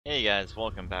Hey guys,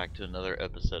 welcome back to another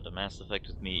episode of Mass Effect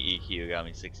with me,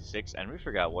 EQGami66, and we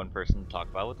forgot one person to talk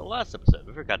about with the last episode.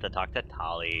 We forgot to talk to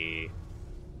Tali.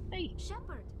 Hey.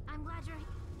 Shepard, I'm glad you're here.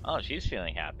 Oh, she's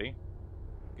feeling happy.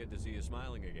 Good to see you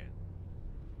smiling again,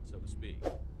 so to speak.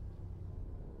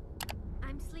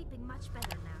 I'm sleeping much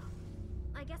better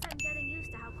now. I guess I'm getting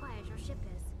used to how quiet your ship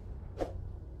is.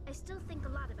 I still think a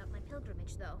lot about my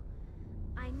pilgrimage, though.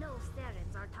 I know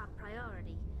Theron's our top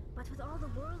priority, but with all the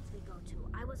worlds we go to,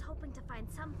 I was hoping to find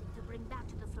something to bring back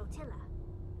to the flotilla.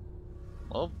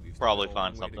 We'll We've still probably got a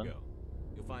find long way to something. go.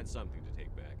 You'll find something to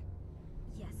take back.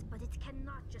 Yes, but it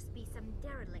cannot just be some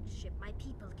derelict ship my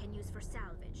people can use for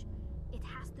salvage. It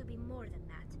has to be more than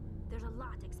that. There's a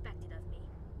lot expected of me.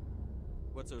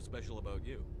 What's so special about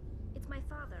you? It's my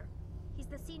father. He's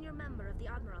the senior member of the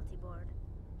Admiralty Board.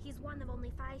 He's one of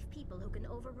only 5 people who can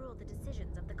overrule the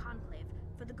decisions of the Conclave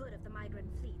for the good of the migrant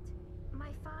fleet.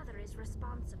 My father is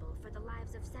responsible for the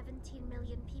lives of 17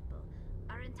 million people.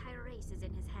 Our entire race is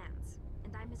in his hands,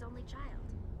 and I'm his only child.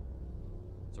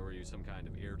 So are you some kind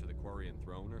of heir to the Quarian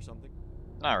throne or something?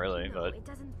 Not really, No, but it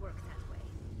doesn't work that way.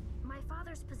 My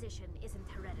father's position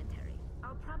isn't hereditary.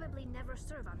 I'll probably never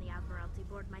serve on the Admiralty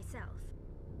Board myself.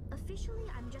 Officially,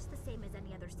 I'm just the same as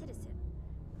any other citizen.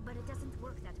 But it doesn't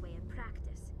work that way in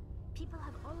practice. People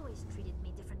have always treated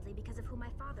me differently because of who my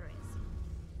father is.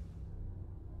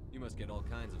 You must get all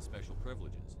kinds of special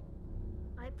privileges.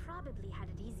 I probably had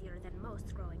it easier than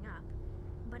most growing up,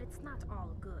 but it's not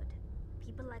all good.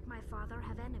 People like my father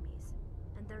have enemies,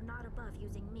 and they're not above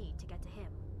using me to get to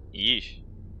him. yeesh.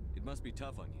 It must be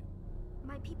tough on you.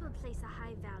 My people place a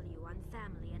high value on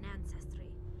family and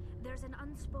ancestry. There's an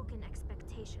unspoken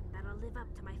expectation that I'll live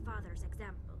up to my father's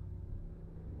example.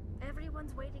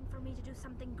 Everyone's waiting for me to do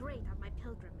something great on my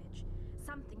pilgrimage,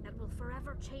 something that will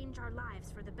forever change our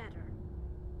lives for the better.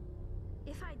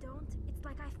 If I don't, it's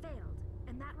like I failed,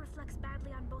 and that reflects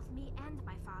badly on both me and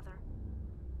my father.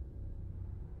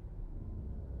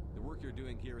 The work you're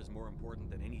doing here is more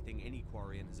important than anything any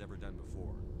Quarian has ever done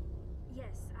before.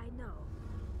 Yes, I know.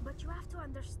 But you have to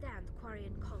understand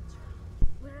Quarian culture.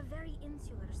 We're a very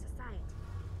insular society.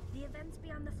 The events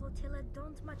beyond the flotilla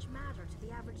don't much matter to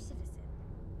the average citizen.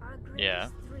 Our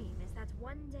greatest dream is that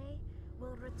one day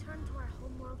we'll return to our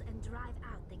homeworld and drive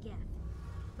out the Geth.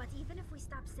 But even if we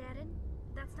stop Saren,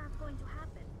 that's not going to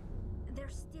happen.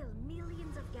 There's still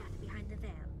millions of Geth behind the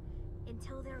veil.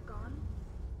 Until they're gone,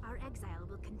 our exile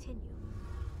will continue.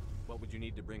 What would you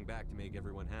need to bring back to make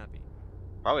everyone happy?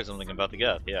 Probably something about the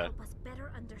Geth, that will yeah. help us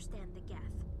better understand the Geth.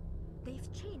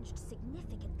 They've changed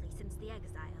significantly since the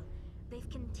exile. They've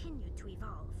continued to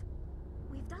evolve.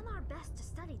 We've done our best to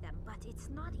study them, but it's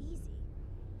not easy.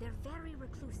 They're very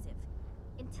reclusive.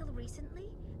 Until recently,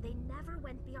 they never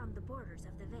went beyond the borders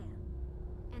of the Veil.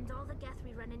 And all the Geth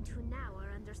we run into now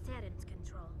are under Saren's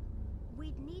control.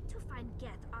 We'd need to find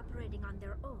Geth operating on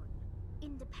their own,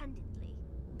 independently.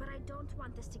 But I don't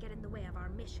want this to get in the way of our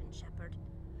mission, Shepard.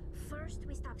 First,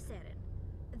 we stop Saren.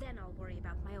 Then I'll worry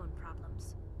about my own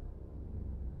problems.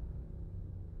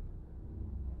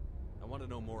 I want to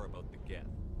know more about the Geth.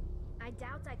 I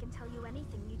doubt I can tell you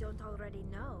anything you don't already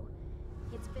know.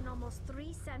 It's been almost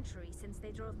 3 centuries since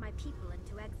they drove my people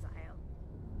into exile.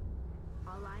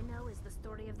 All I know is the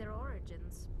story of their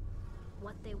origins.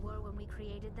 What they were when we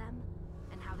created them,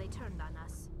 and how they turned on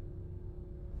us.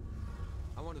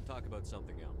 I want to talk about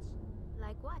something else.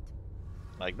 Like what?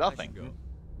 Like I nothing. should go.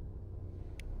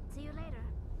 See you later.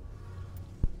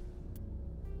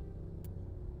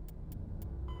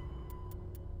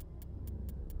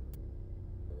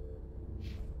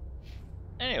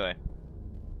 Anyway.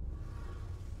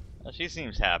 Well, she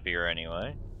seems happier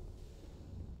anyway.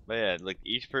 But yeah, like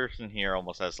each person here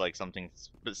almost has like something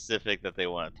specific that they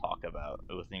want to talk about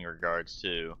within regards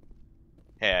to,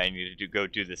 hey, I need to go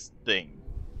do this thing.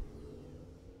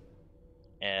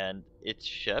 And it's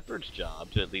Shepard's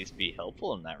job to at least be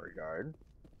helpful in that regard.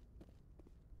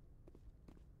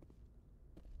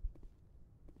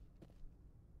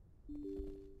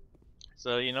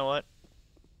 So you know what?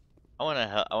 I want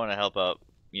to help out,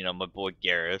 my boy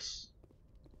Garrus.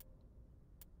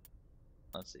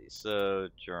 Let's see. So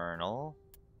journal.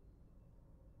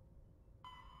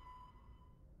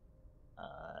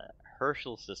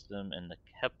 Herschel system and the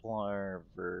Kepler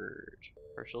Verge.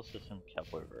 Herschel system,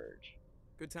 Kepler Verge.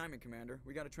 Good timing, Commander.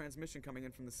 We got a transmission coming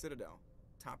in from the Citadel.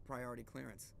 Top priority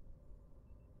clearance.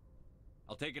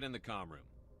 I'll take it in the comm room.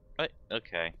 Right,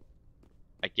 okay.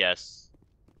 I guess.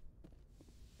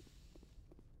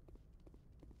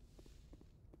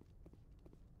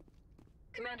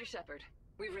 Commander Shepard,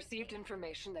 we've received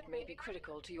information that may be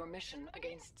critical to your mission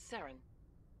against Saren.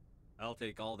 I'll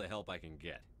take all the help I can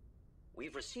get.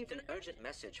 We've received an urgent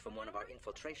message from one of our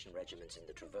infiltration regiments in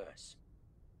the Traverse.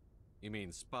 You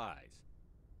mean spies?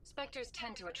 Spectres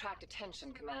tend to attract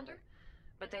attention, Commander.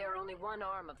 But they are only one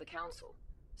arm of the Council.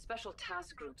 Special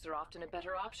task groups are often a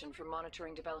better option for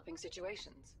monitoring developing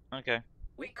situations. Okay.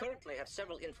 We currently have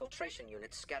several infiltration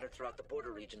units scattered throughout the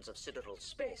border regions of Citadel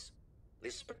space.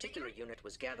 This particular unit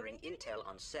was gathering intel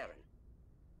on Saren.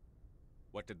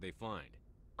 What did they find?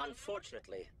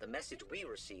 Unfortunately, the message we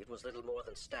received was little more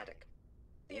than static.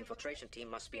 The infiltration team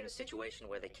must be in a situation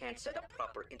where they can't set up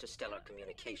proper interstellar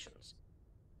communications.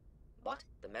 But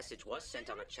the message was sent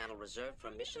on a channel reserved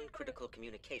for mission-critical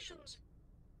communications.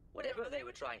 Whatever they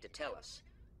were trying to tell us,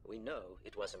 we know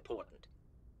it was important.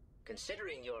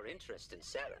 Considering your interest in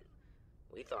Saren,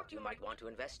 we thought you might want to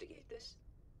investigate this.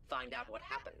 Find out what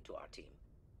happened to our team.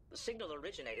 The signal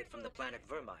originated from the planet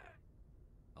Vermeer.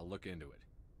 I'll look into it.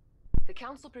 The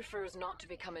Council prefers not to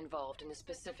become involved in the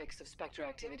specifics of Spectre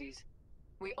activities.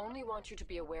 We only want you to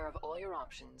be aware of all your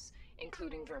options,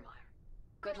 including Vermeer.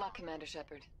 Good luck, Commander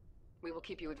Shepard. We will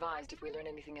keep you advised if we learn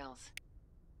anything else.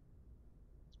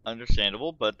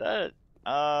 Understandable, but that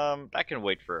can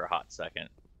wait for a hot second.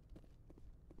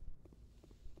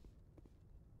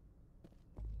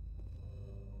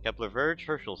 Kepler Verge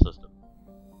Herschel System.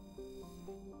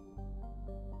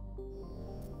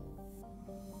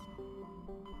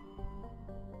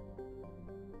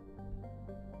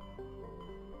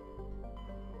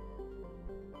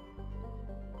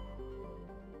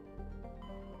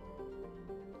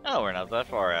 Oh, we're not that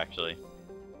far, actually.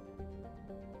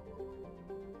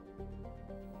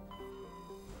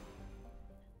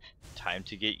 Time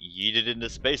to get yeeted into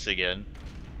space again.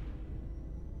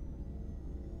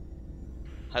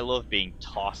 I love being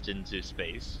tossed into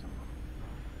space.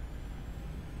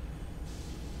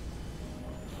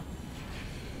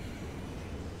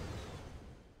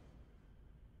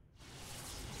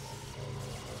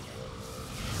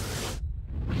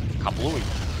 Couple of weeks.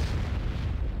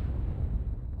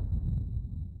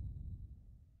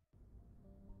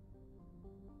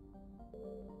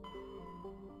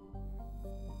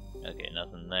 Okay,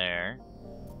 nothing there.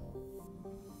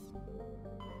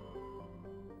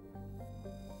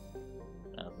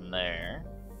 Nothing there.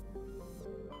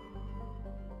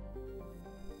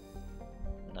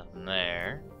 Nothing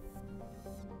there.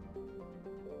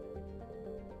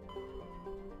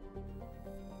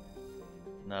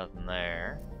 Nothing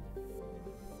there.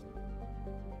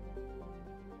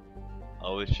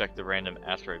 Always check the random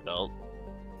asteroid belt.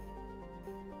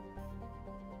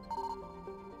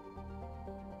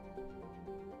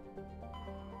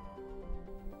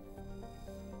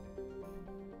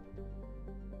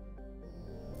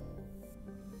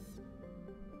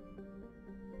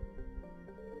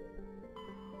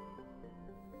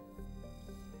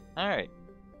 Alright,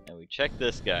 and we check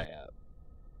this guy out.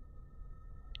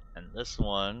 And this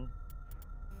one,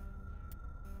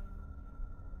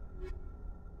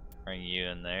 bring you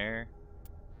in there.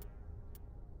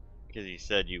 Because you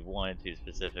said you wanted to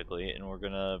specifically, and we're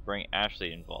gonna bring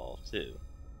Ashley involved too.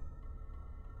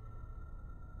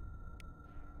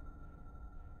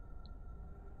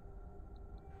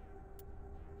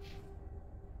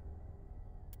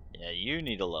 Yeah, you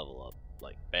need to level up,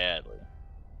 like, badly.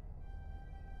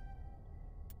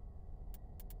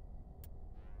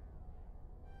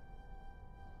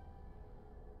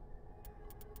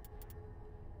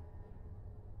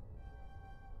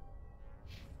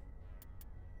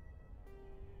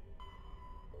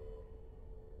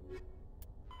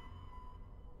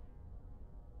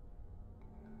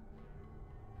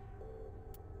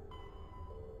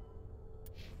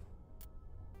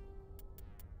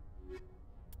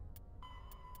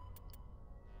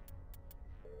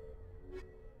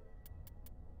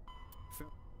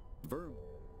 Verm.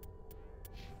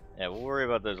 Yeah, we'll worry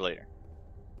about those later.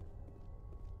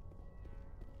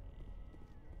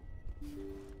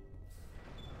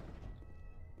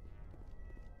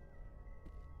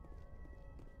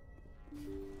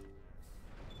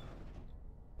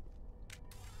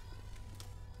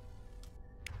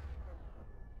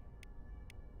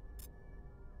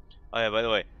 Oh yeah, by the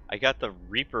way, I got the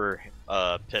Reaper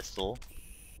pistol,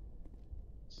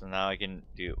 so now I can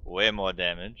do way more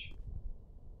damage.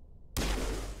 Doing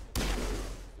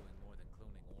more than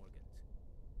cloning organs.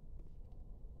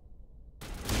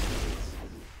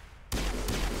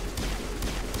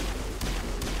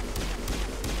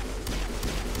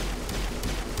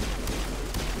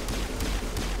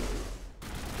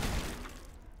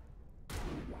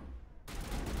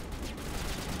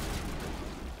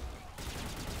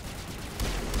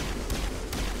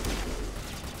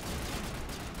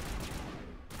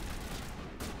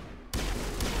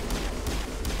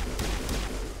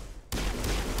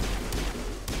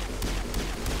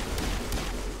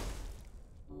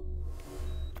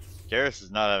 Garrus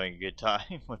is not having a good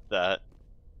time with that.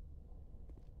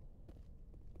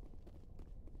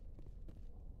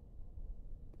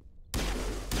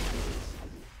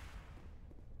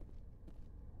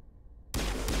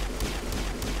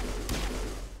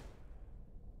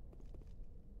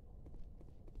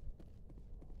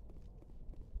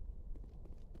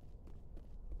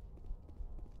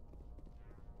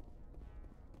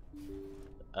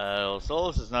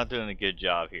 Solus is not doing a good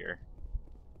job here.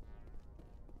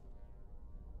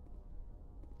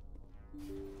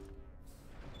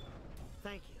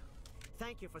 Thank you.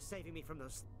 Thank you for saving me from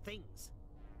those things.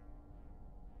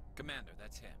 Commander,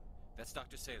 that's him. That's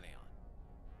Dr. Saleon.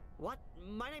 What?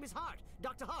 My name is Hart.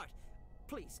 Dr. Hart.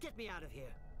 Please, get me out of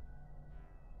here.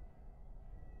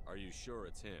 Are you sure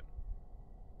it's him?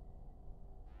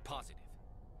 Positive.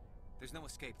 There's no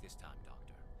escape this time, Doctor.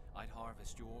 I'd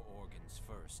harvest your organs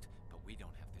first, but we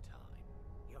don't have the time.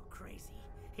 You're crazy.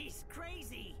 He's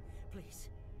crazy. Please,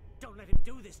 don't let him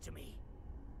do this to me.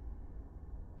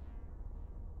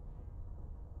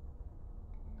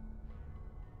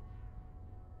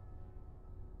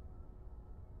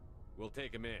 We'll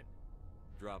take him in.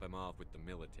 Drop him off with the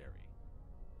military.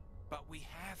 But we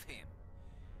have him.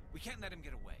 We can't let him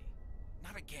get away.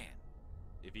 Not again.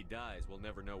 If he dies, we'll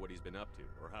never know what he's been up to,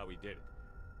 or how he did it.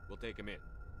 We'll take him in,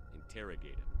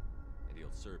 interrogate him, and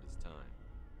he'll serve his time.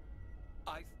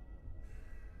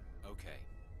 Okay.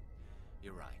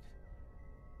 You're right.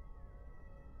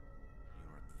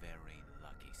 You're a very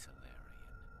lucky Salarian.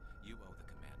 You owe the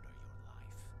Commander your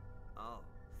life. Oh,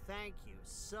 thank you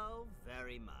so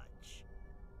very much.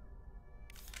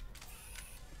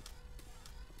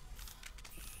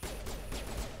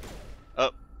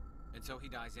 Oh. And so he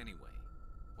dies anyway.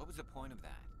 What was the point of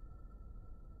that?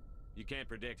 You can't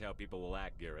predict how people will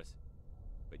act, Garrus.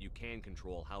 But you can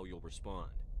control how you'll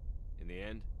respond. In the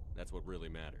end, that's what really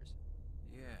matters.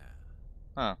 Yeah.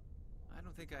 Huh. I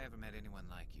don't think I ever met anyone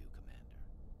like you, Commander.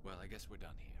 Well, I guess we're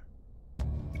done here.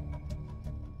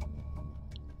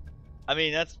 I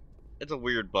mean, it's a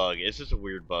weird bug. It's just a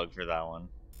weird bug for that one.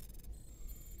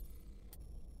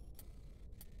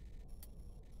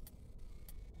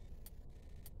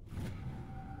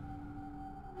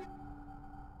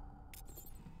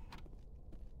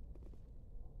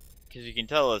 Because you can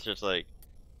tell it's just like,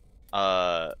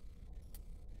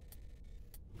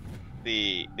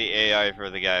 the AI for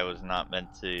the guy was not meant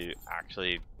to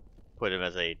actually put him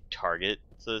as a target,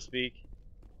 so to speak.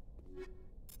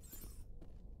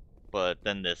 But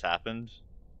then this happened.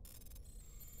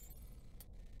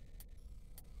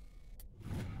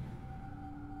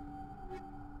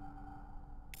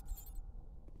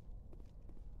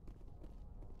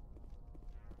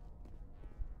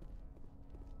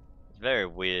 It's very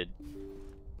weird.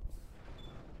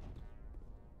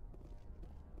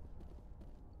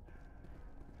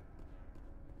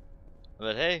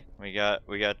 But hey, we got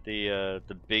the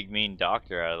big mean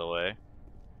doctor out of the way.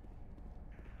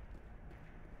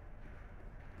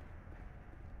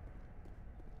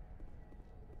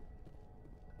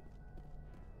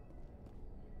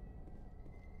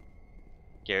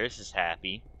 Garrus is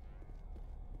happy.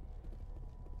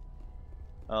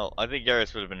 Well, I think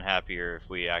Garrus would have been happier if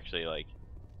we actually like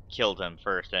killed him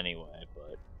first anyway,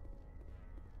 but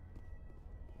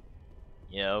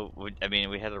you know, I mean,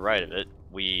 we had the right of it.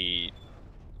 We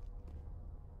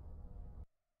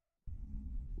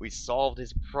solved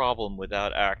his problem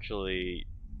without actually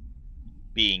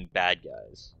being bad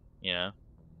guys, you know?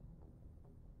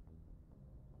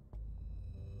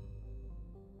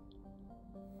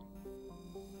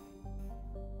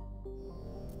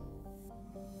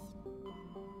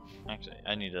 Actually,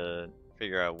 I need to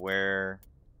figure out where...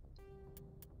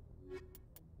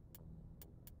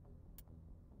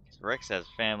 Rex has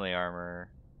family armor.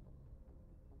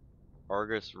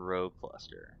 Argus Row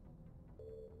Cluster.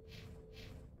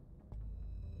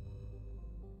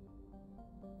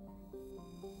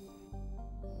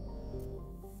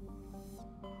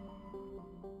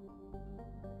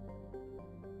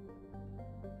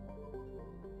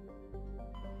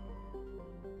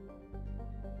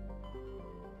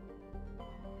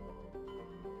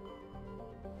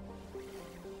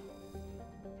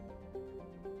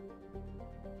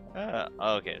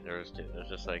 Okay, there's two. There's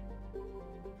just like...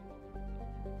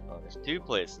 Oh, there's two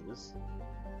places.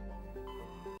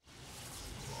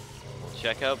 We'll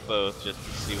check out both just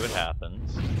to see what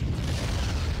happens.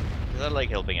 Because I like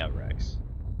helping out Rex.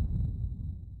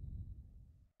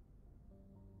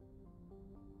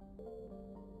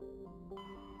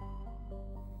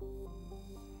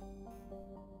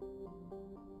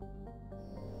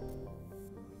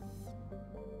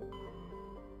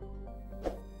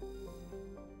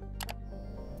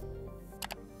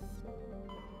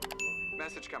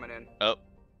 coming in. Oh.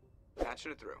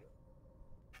 Patching it through.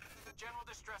 General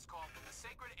distress call from the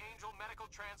Sacred Angel Medical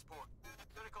Transport.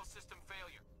 Critical system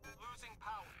failure. Losing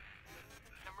power.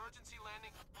 Emergency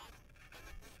landing.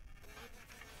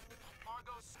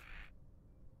 Argos.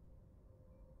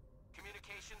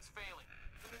 Communications failing.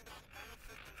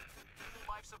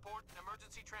 Life support and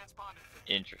emergency transponder.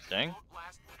 Interesting.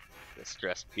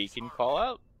 Distress beacon call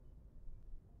out.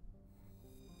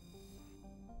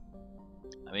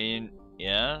 I mean,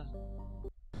 yeah.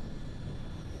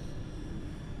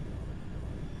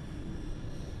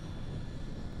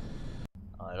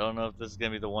 I don't know if this is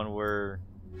gonna be the one where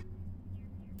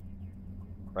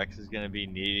Rex is gonna be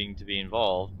needing to be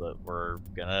involved, but we're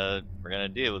gonna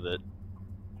deal with it.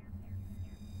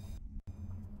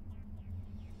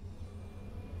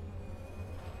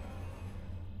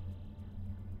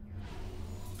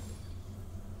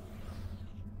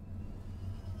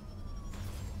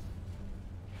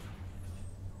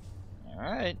 All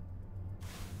right.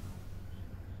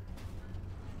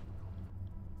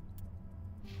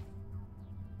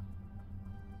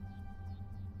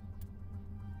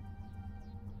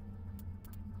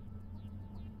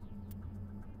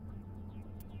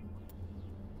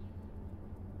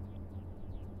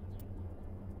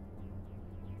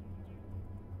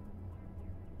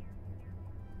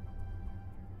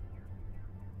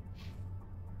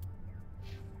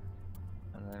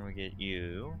 And then we get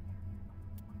you.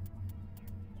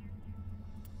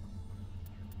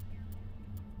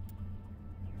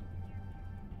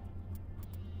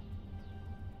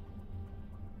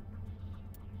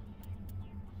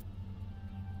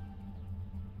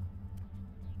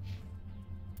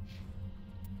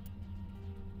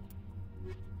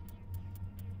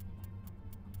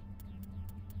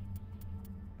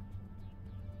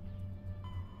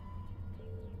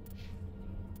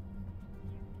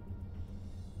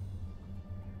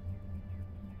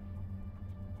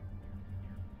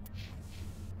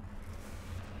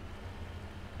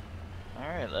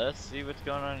 Alright, let's see what's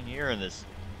going on here in this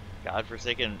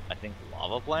godforsaken, I think,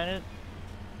 lava planet?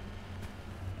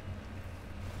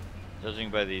 Judging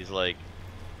by these, like,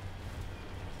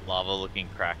 lava-looking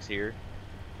cracks here.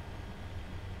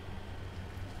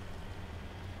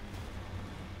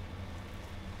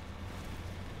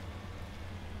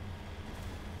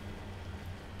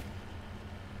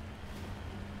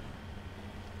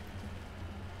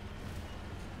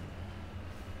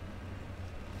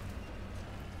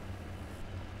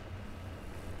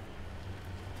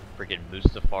 Freaking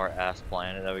Mustafar ass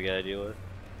planet that we gotta deal with.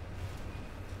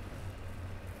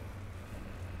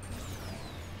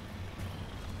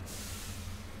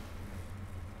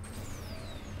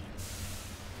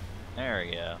 There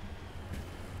we go.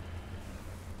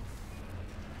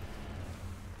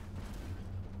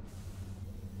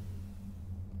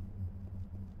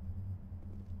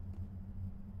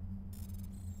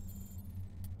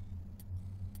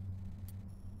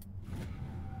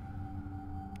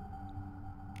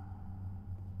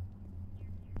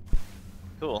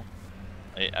 Cool.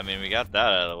 I mean, we got that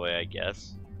out of the way, I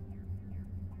guess.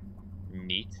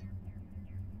 Neat.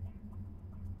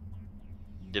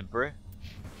 Debris.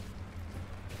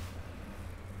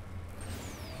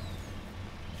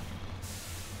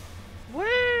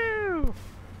 Woo!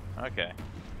 Okay.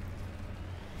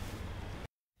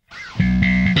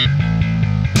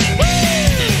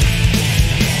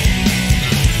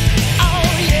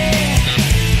 Oh yeah!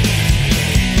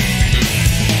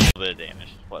 A little bit of damage,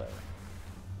 whatever.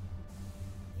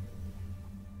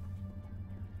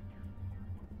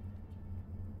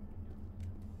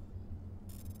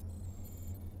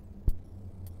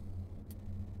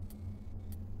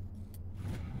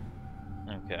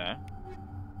 Okay.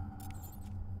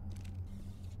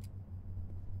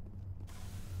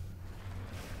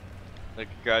 So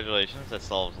congratulations, that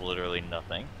solves literally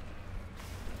nothing.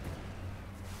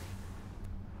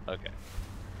 Okay.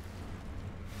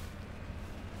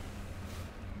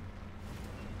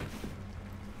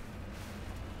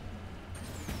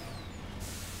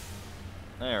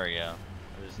 There we go.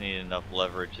 I just need enough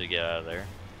leverage to get out of there.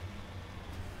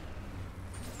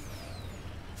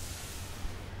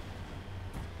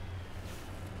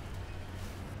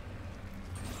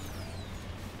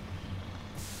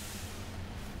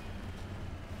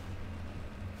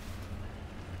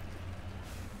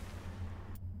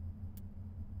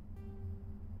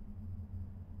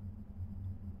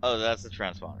 Oh, that's the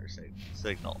transponder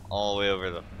signal all the way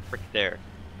over the frick there.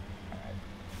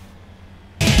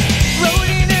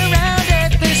 Rolling around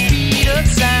at the speed of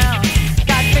sound.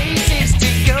 Got places to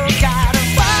go, gotta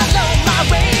follow my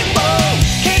rainbow.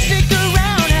 Can't stick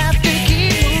around, have to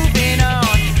keep moving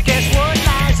on. Guess what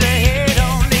lies ahead?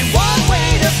 Only one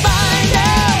way to find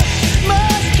out.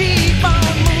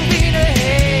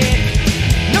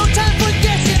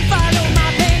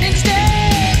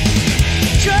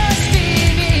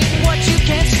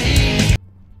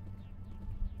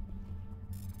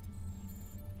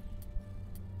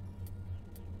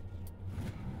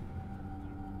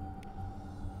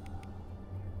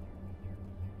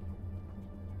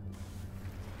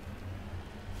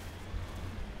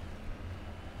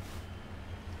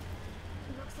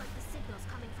 like the signals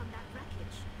coming from that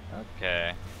wreckage.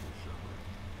 Okay.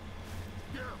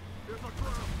 Yeah, there's a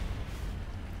trap.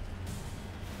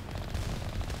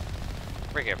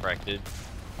 Break it, Breck, dude.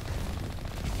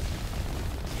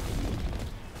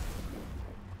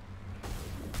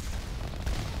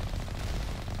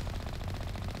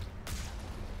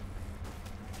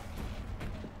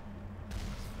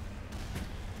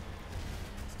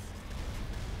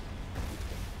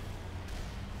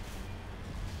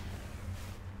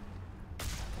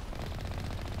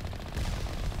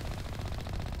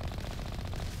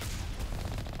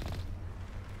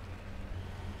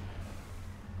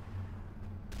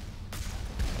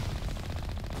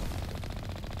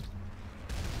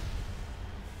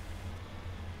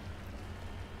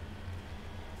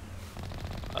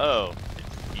 Oh,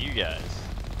 it's you guys.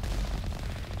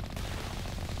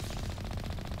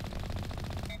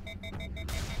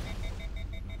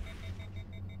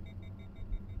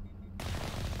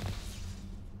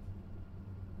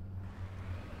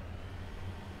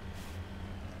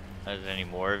 Is there any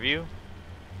more of you?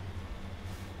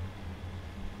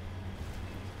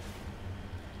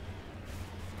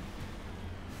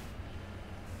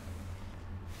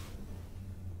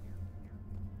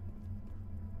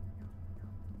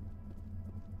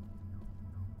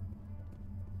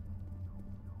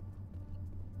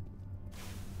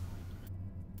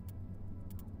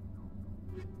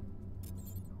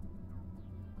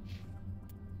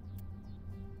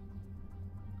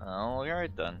 Oh,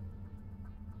 alright then.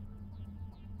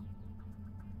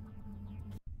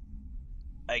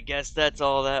 I guess that's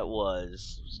all that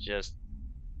was. Just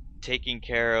taking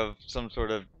care of some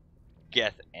sort of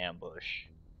Geth ambush.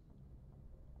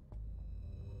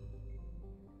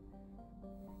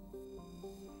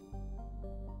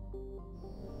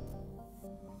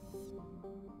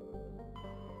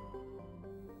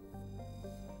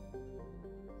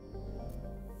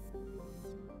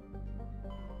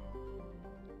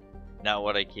 Not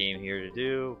what I came here to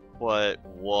do, but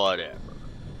whatever.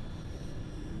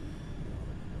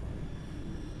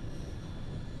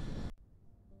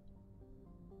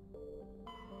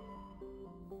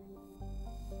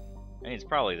 I mean, it's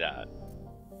probably that.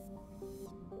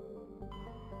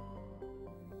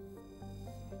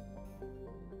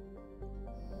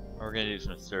 We're gonna do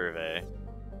some survey.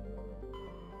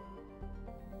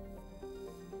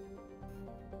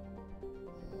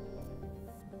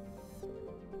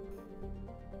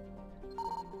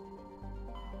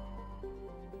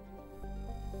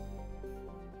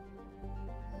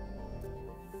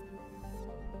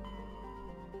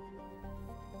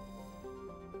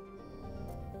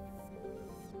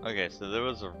 Okay, so there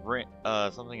was a ring,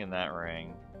 something in that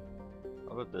ring.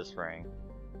 What about this ring?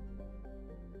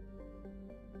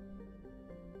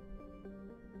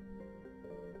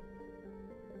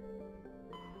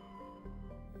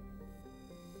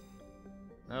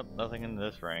 Nope, nothing in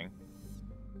this ring.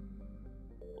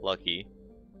 Lucky.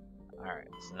 Alright,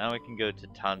 so now we can go to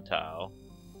Tantau.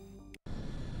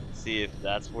 See if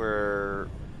that's where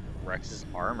Rex's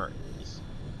armor is.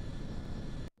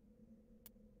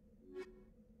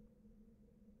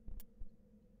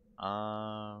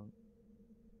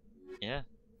 Yeah.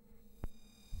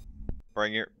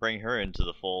 Bring her into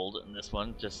the fold in this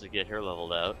one just to get her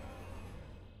leveled out.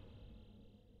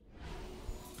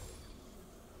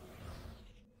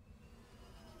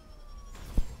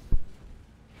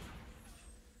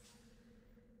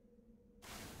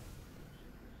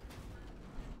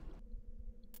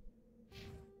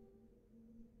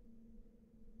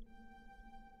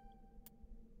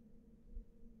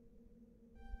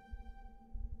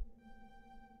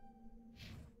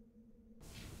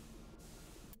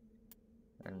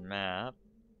 And map.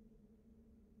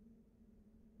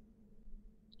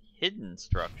 Hidden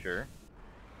structure.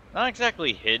 Not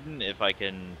exactly hidden if I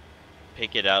can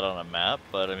pick it out on a map,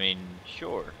 but I mean,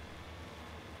 sure.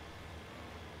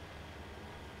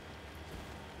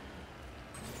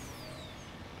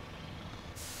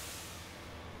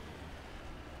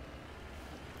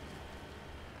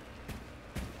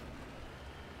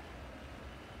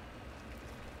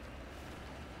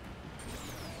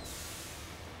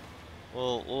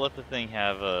 We'll let the thing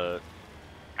have the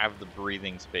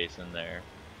breathing space in there.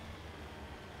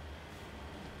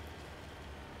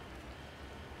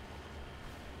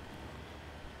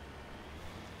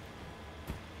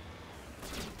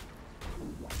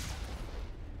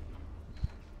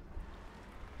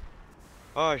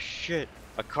 Oh shit!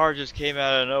 A car just came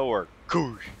out of nowhere.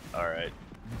 Koosh! Alright.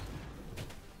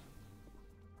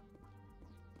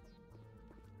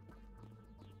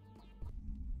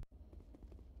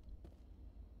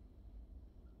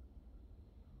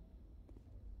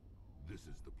 This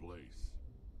is the place.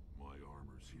 My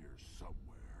armor's here somewhere.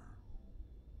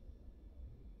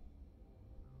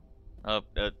 Oh,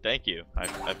 thank you.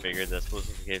 I figured this was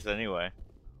the case anyway.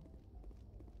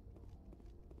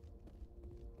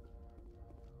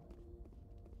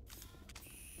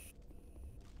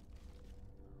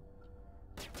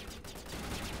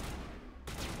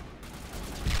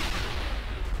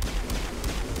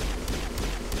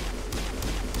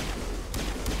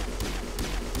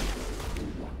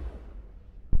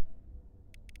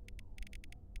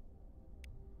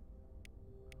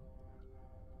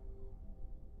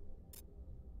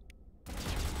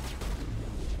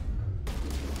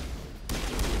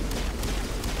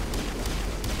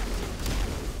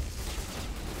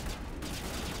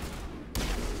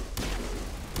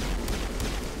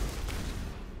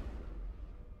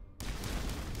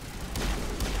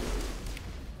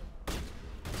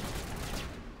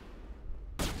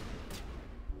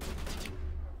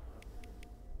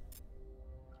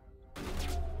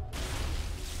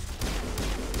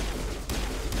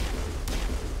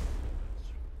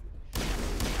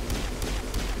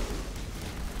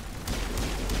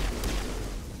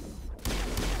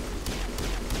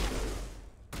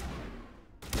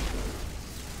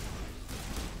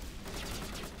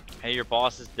 Hey, your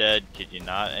boss is dead. Could you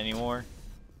not anymore?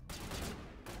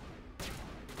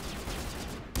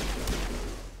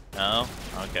 No?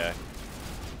 Okay.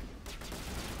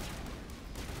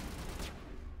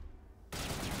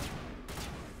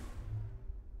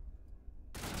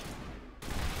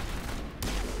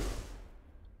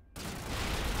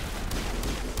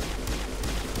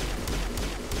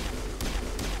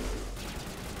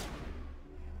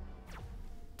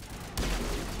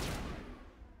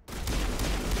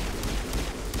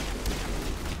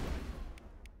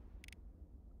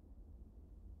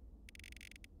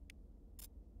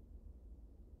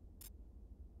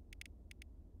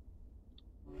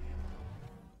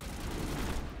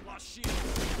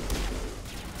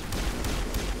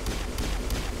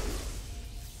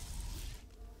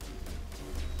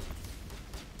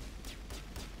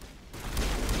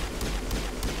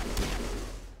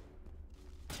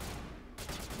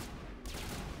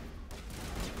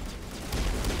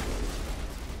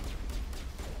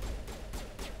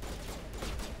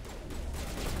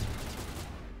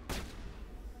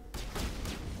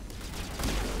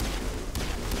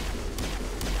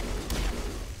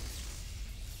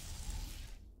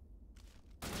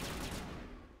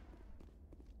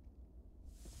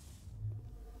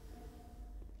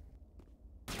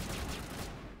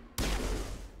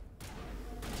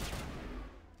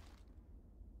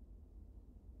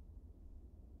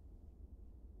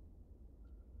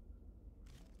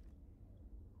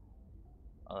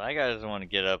 Well, that guy doesn't want to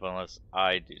get up unless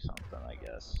I do something, I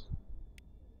guess.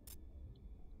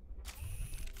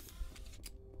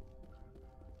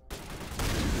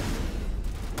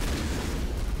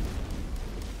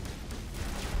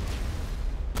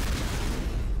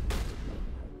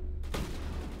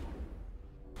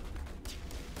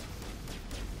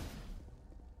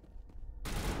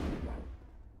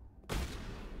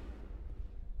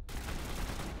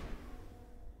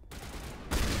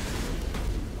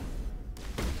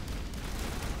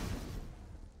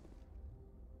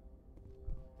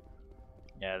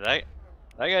 Yeah, that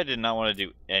guy did not want to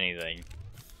do anything.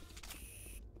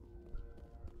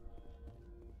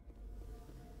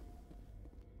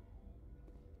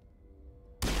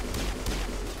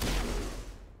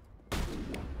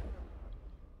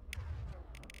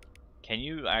 Can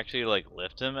you actually like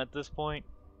lift him at this point,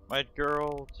 my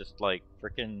girl? Just like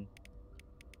freaking.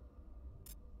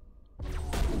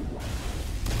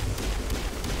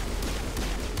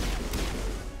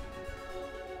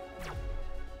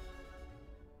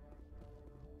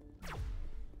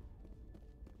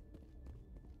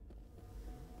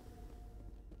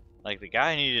 Like, the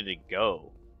guy needed to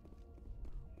go.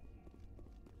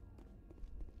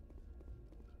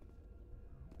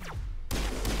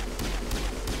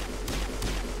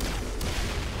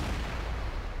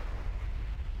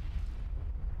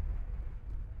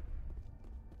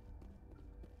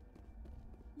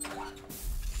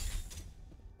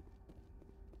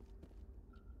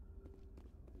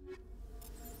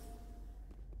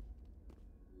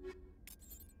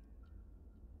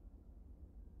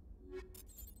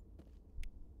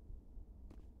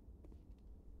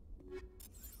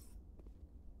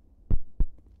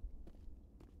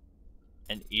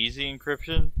 An easy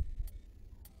encryption?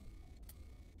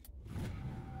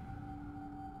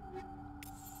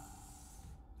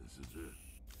 This is it.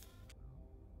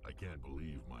 I can't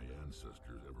believe my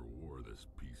ancestors ever wore this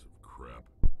piece of crap.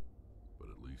 But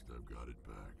at least I've got it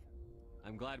back.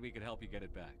 I'm glad we could help you get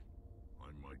it back. I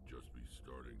might just be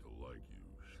starting to like you,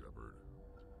 Shepard.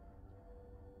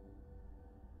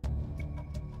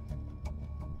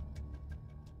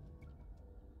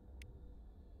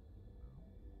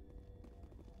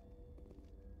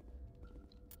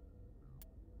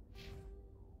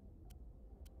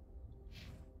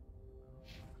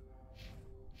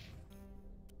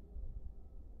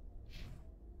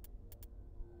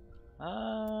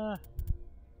 Uh,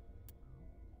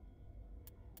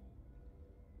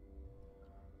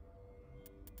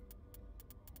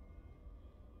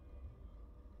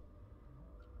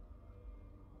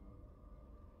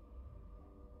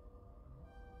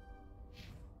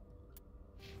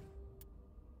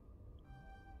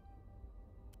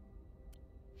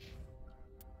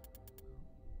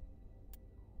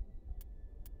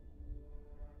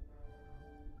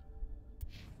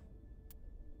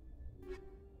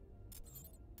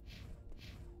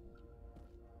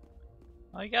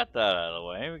 I got that out of the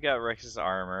way. We got Rex's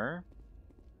armor.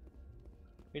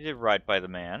 We did right by the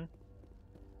man.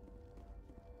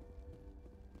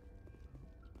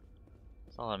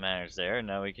 That's all that matters there.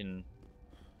 Now we can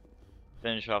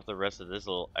finish off the rest of this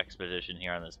little expedition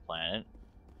here on this planet.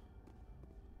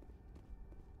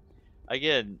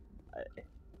 Again,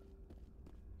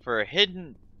 for a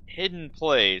hidden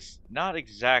place, not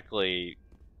exactly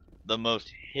the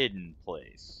most hidden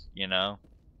place, you know?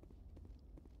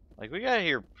 Like, we got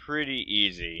here pretty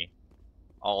easy,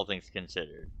 all things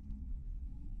considered.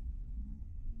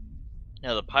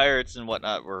 Now, the pirates and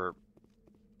whatnot were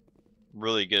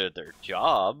really good at their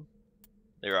job.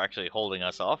 They were actually holding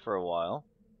us off for a while.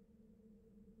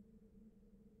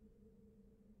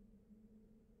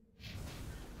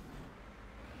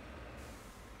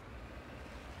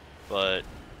 But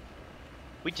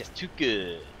we just too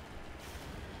good.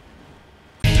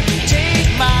 Take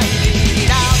my lead,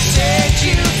 I'll set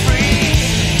you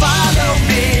free. Follow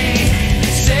me,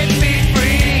 set me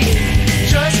free.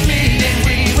 Trust me and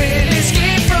we will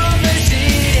escape from the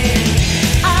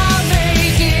city. I'll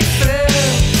make it through.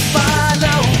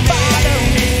 Follow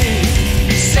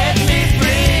me, set me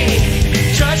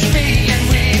free. Trust me and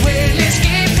we will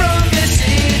escape from the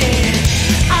city.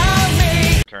 I'll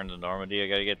make Return to Normandy, I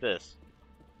gotta get this.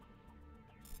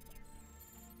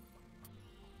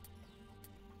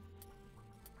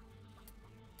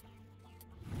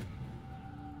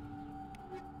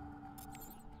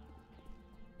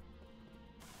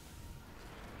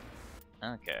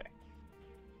 Okay.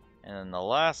 And then the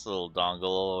last little dongle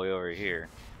all the way over here.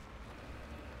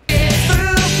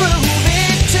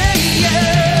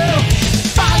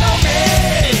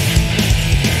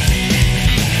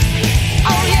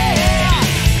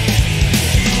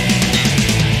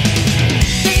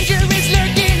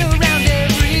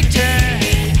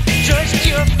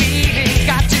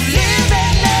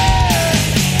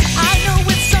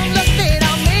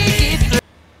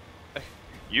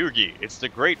 Yugi, it's the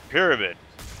Great Pyramid.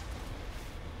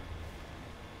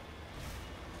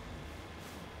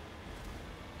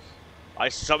 I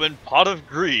summon Pot of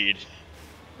Greed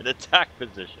in attack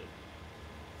position.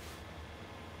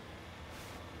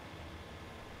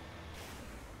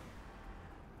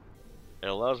 It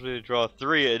allows me to draw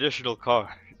 3 additional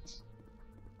cards.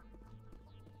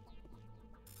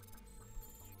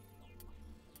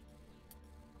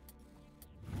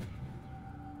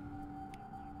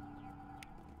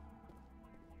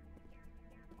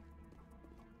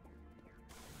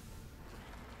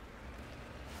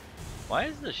 Why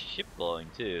is the ship glowing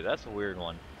too? That's a weird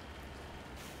one.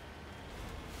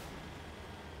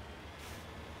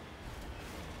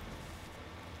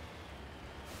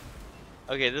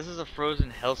 Okay, this is a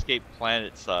frozen hellscape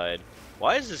planet side.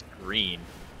 Why is this green?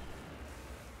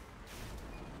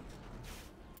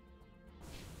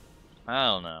 I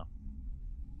don't know.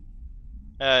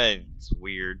 It's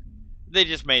weird. They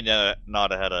just may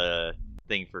not have had a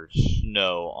thing for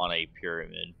snow on a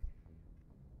pyramid.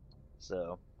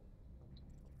 So,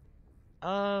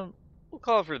 we'll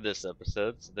call it for this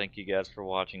episode. So thank you guys for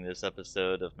watching this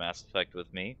episode of Mass Effect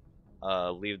with me.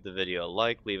 Leave the video a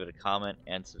like, leave it a comment,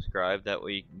 and subscribe. That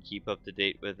way you can keep up to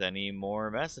date with any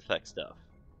more Mass Effect stuff.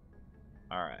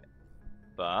 Alright.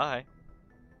 Bye.